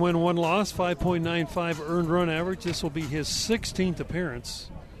 1 win, 1 loss, 5.95 earned run average. This will be his 16th appearance.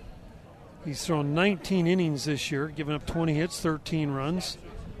 He's thrown 19 innings this year, giving up 20 hits, 13 runs.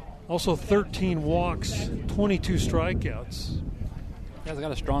 Also 13 walks, 22 strikeouts. He's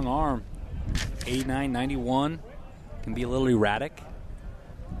got a strong arm. 89, 91. Can be a little erratic.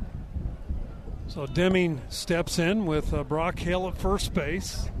 So Deming steps in with Brock Hale at first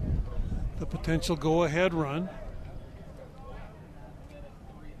base. The potential go-ahead run.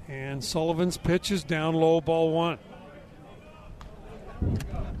 And Sullivan's pitch is down low, ball 1.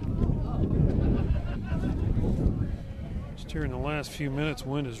 Just here in the last few minutes,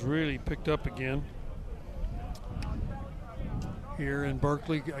 wind has really picked up again. Here in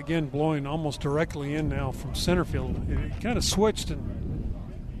Berkeley, again blowing almost directly in now from center field. It kind of switched and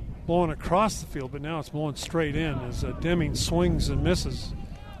blowing across the field, but now it's blowing straight in as Deming swings and misses.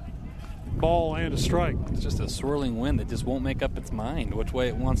 Ball and a strike. It's just a swirling wind that just won't make up its mind which way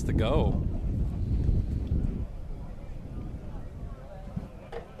it wants to go.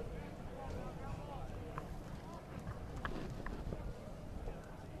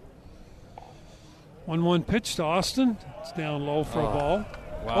 One pitch to Austin. It's down low for a ball.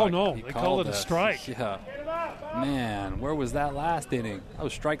 Wow, oh no, they called it a strike. Yeah. Man, where was that last inning? That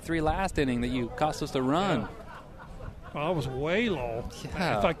was strike 3 last inning that you cost us a run. Yeah. Well, I was way low.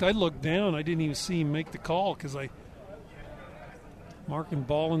 Yeah. In fact, I looked down. I didn't even see him make the call because I marking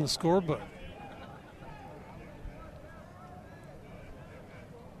ball in the scorebook.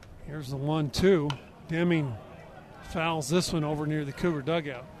 Here's the 1-2. Deming fouls this one over near the Cougar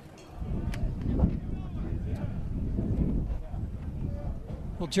dugout.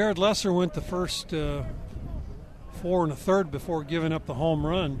 Well, Jared Lesser went the first 4 1/3 before giving up the home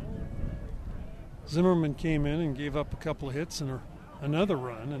run. Zimmerman came in and gave up a couple of hits and another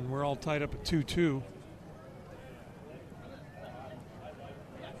run, and we're all tied up at 2-2.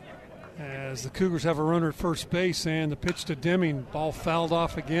 As the Cougars have a runner at first base, and the pitch to Deming, ball fouled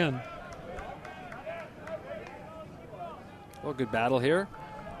off again. Well, good battle here.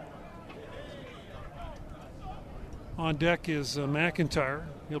 On deck is McIntyre.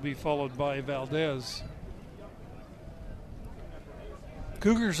 He'll be followed by Valdez.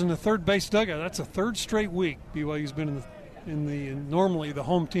 Cougars in the third base dugout. That's a third straight week BYU's been in the normally the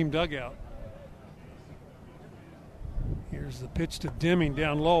home team dugout. Here's the pitch to Deming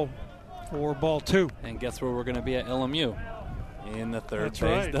down low for ball 2. And guess where we're going to be at LMU? In the third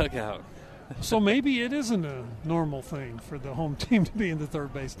base dugout. So maybe it isn't a normal thing for the home team to be in the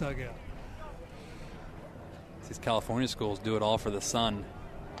third base dugout. These California schools do it all for the sun.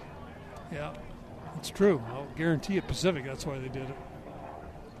 Yeah, it's true. I'll guarantee you Pacific, that's why they did it.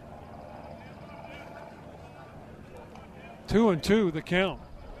 2-2 the count.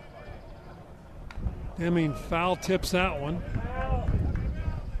 Deming foul tips that one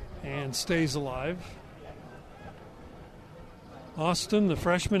and stays alive. Austin, the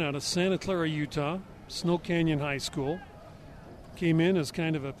freshman out of Santa Clara, Utah, Snow Canyon High School, came in as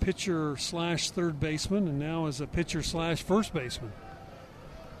kind of a pitcher slash third baseman and now as a pitcher slash first baseman.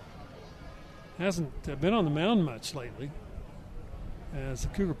 Hasn't been on the mound much lately as the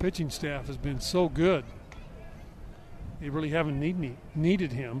Cougar pitching staff has been so good. They really haven't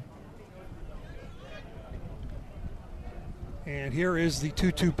needed him. And here is the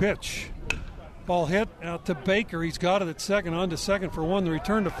 2-2 pitch. Ball hit out to Baker. He's got it at second, on to second for 1. The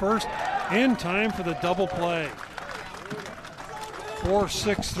return to first in time for the double play.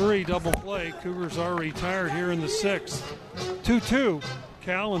 4-6-3 double play. Cougars are retired here in the 6th. 2-2,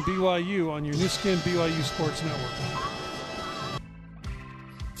 Cal and BYU on your new skin BYU Sports Network.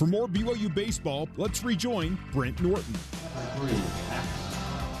 For more BYU baseball, let's rejoin Brent Norton.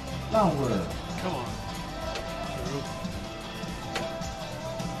 Downward. Come on.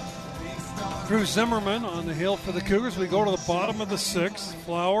 Drew Zimmerman on the hill for the Cougars. We go to the bottom of the 6th.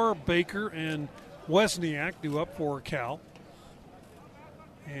 Flower, Baker, and Wesniak do up for Cal.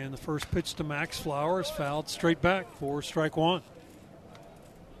 And the first pitch to Max Flower is fouled straight back for strike 1.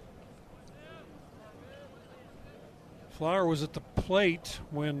 Flower was at the plate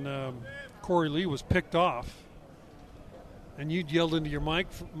when Corey Lee was picked off. And you'd yelled into your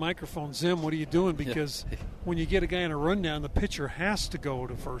microphone, Zim, what are you doing? Because when you get a guy in a rundown, the pitcher has to go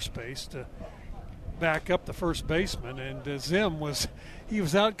to first base to back up the first baseman. And Zim was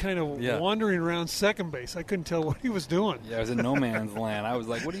out kind of wandering around second base. I couldn't tell what he was doing. Yeah, I was in no man's land. I was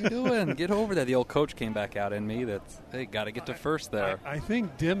like, what are you doing? Get over there. The old coach came back out in me. Hey, got to get to first there. I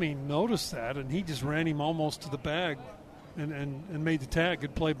think Deming noticed that, and he just ran him almost to the bag and made the tag.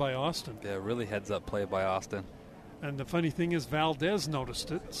 Good play by Austin. Yeah, really heads-up play by Austin. And the funny thing is Valdez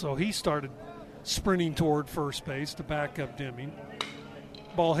noticed it, so he started sprinting toward first base to back up Deming.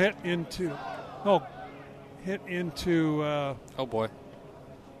 Ball hit into oh boy.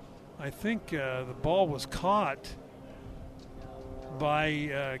 I think the ball was caught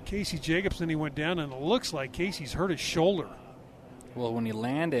by Casey Jacobson. He went down, and it looks like Casey's hurt his shoulder. Well, when he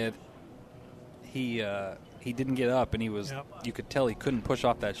landed, he didn't get up, and you could tell he couldn't push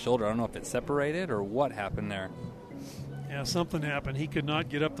off that shoulder. I don't know if it separated or what happened there. Yeah, something happened. He could not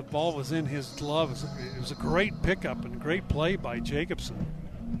get up. The ball was in his glove. It was a great pickup and great play by Jacobson.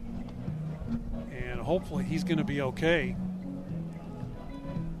 And hopefully he's going to be okay,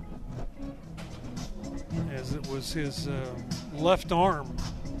 as it was his left arm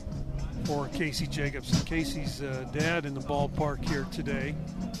for Casey Jacobson. Casey's dad in the ballpark here today.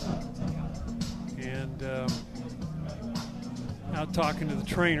 And out talking to the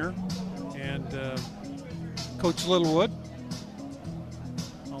trainer and Coach Littlewood,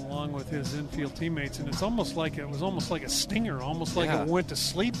 along with his infield teammates, and it was almost like a stinger, almost like it went to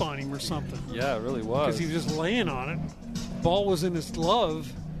sleep on him or something. Yeah, it really was. Because he was just laying on it. The ball was in his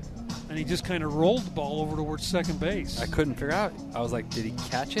glove, and he just kind of rolled the ball over towards second base. I couldn't figure out. I was like, did he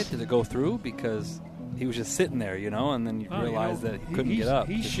catch it? Did it go through? Because he was just sitting there, and then you realize that he couldn't get up.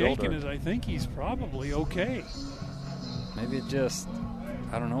 He's shaking it. I think he's probably okay. Maybe it just,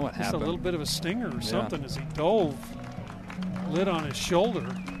 I don't know what happened. Just a little bit of a stinger or something as he dove, lit on his shoulder.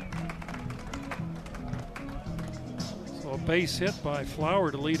 So a base hit by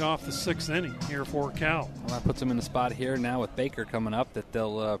Flower to lead off the sixth inning here for Cal. Well, that puts him in a spot here now with Baker coming up that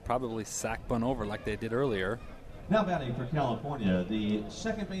they'll probably sack bunt over like they did earlier. Now batting for California, the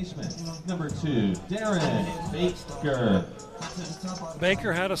second baseman, number 2, Darren Baker.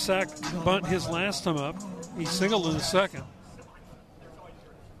 Baker had a sack bunt his last time up. He singled in the second.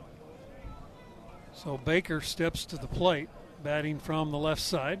 So Baker steps to the plate, batting from the left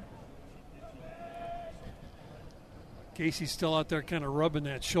side. Casey's still out there kind of rubbing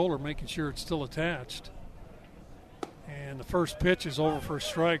that shoulder, making sure it's still attached. And the first pitch is over for a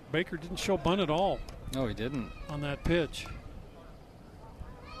strike. Baker didn't show bunt at all. No, he didn't. On that pitch.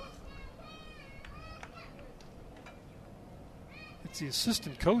 It's the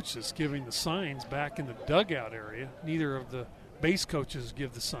assistant coach that's giving the signs back in the dugout area. Neither of the base coaches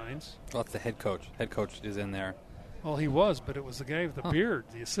give the signs. Well, that's the head coach. Head coach is in there. Well, he was, but it was the guy with the beard,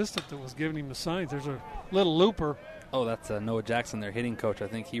 the assistant that was giving him the signs. There's a little looper. Oh, that's Noah Jackson, their hitting coach. I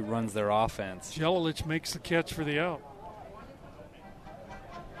think he runs their offense. Jelilich makes the catch for the out.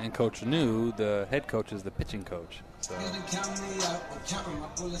 And Coach New, the head coach, is the pitching coach. So.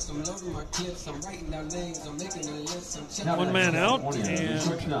 One man out, and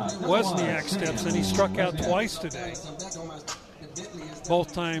Wozniak steps in. He struck out twice today,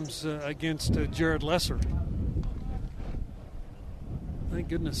 both times against Jared Lesser. Thank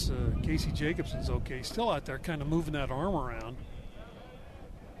goodness Casey Jacobson's okay. Still out there kind of moving that arm around.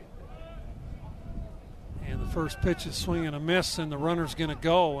 And the first pitch is swing and a miss, and the runner's going to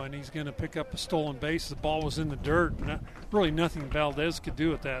go, and he's going to pick up a stolen base. The ball was in the dirt. Really nothing Valdez could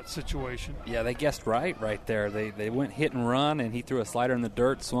do at that situation. Yeah, they guessed right there. They went hit and run, and he threw a slider in the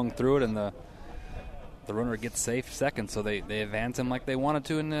dirt, swung through it, and the runner gets safe second, so they advance him like they wanted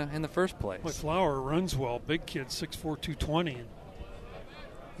to in the first place. Boy, Flower runs well. Big kid, 6'4", 220. And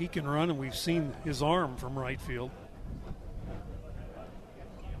he can run, and we've seen his arm from right field.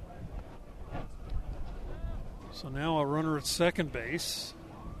 So now a runner at second base,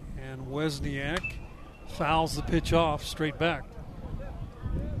 and Wozniak fouls the pitch off straight back.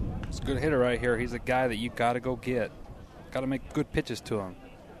 It's a good hitter right here. He's a guy that you got to go get. Got to make good pitches to him.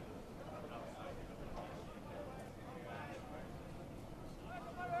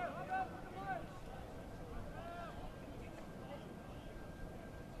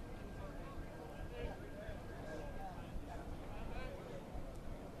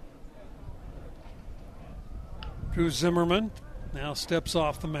 Drew Zimmerman now steps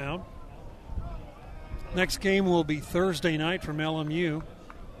off the mound. Next game will be Thursday night from LMU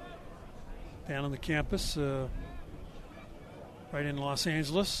down on the campus right in Los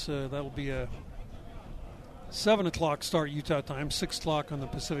Angeles. That'll be a 7 o'clock start Utah time, 6 o'clock on the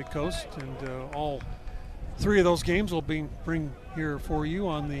Pacific Coast, and all 3 of those games will bring here for you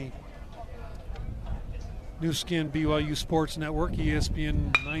on the New Skin BYU Sports Network,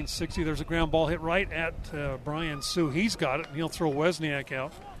 ESPN 960. There's a ground ball hit right at Brian Sue. He's got it, and he'll throw Wesniak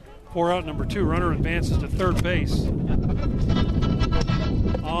out. 4 out, number 2. Runner advances to third base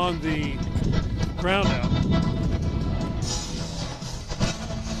on the ground out.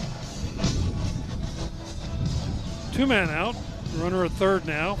 Two-man out. Runner at third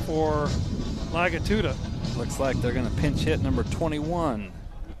now for Lagatuda. Looks like they're going to pinch hit number 21.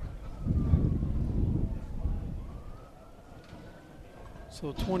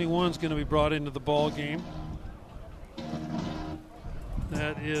 So 21 is going to be brought into the ball game.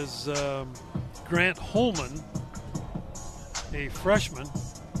 That is Grant Holman, a freshman.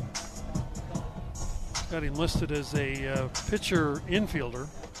 Got him listed as a pitcher infielder.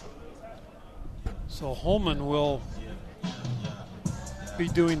 So Holman will be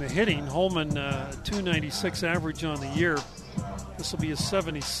doing the hitting. Holman, 296 average on the year. This will be his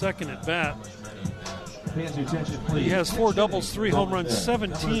 72nd at bat. He has 4 doubles, 3 home runs,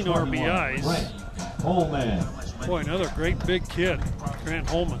 17 RBIs. Holman. Boy, another great big kid, Grant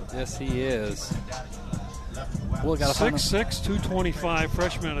Holman. Yes, he is. Well, 6'6", 225,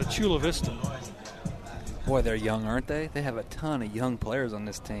 freshman out of Chula Vista. Boy, they're young, aren't they? They have a ton of young players on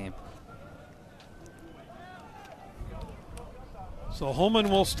this team. So Holman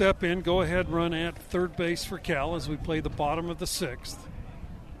will step in, go ahead, run at third base for Cal as we play the bottom of the 6th.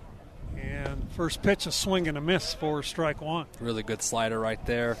 And first pitch, a swing and a miss for strike 1. Really good slider right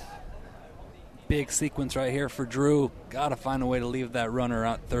there. Big sequence right here for Drew. Got to find a way to leave that runner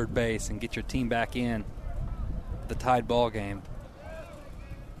out third base and get your team back in the tied ball game.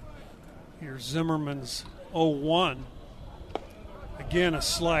 Here's Zimmerman's 0-1. Again, a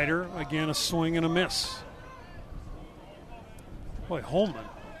slider. Again, a swing and a miss. Boy, Holman.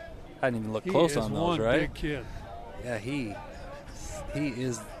 I didn't even look close on those, right? Big kid. Yeah, he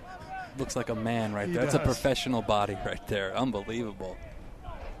is. Looks like a man right there. Does. That's a professional body right there. Unbelievable.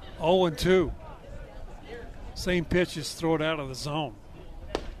 0-2. Same pitch, just throw it out of the zone.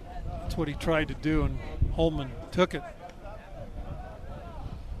 That's what he tried to do, and Holman took it.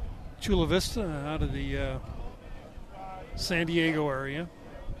 Chula Vista out of the San Diego area,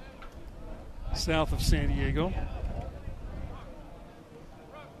 south of San Diego.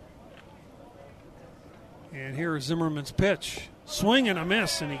 And here is Zimmerman's pitch. Swing and a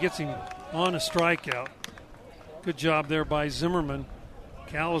miss, and he gets him on a strikeout. Good job there by Zimmerman.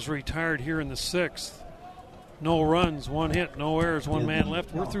 Cal is retired here in the 6th. No runs, 1 hit, no errors, 1 man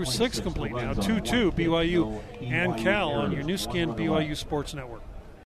left. We're through 6 complete now. 2-2 BYU and Cal on your new skin BYU Sports Network.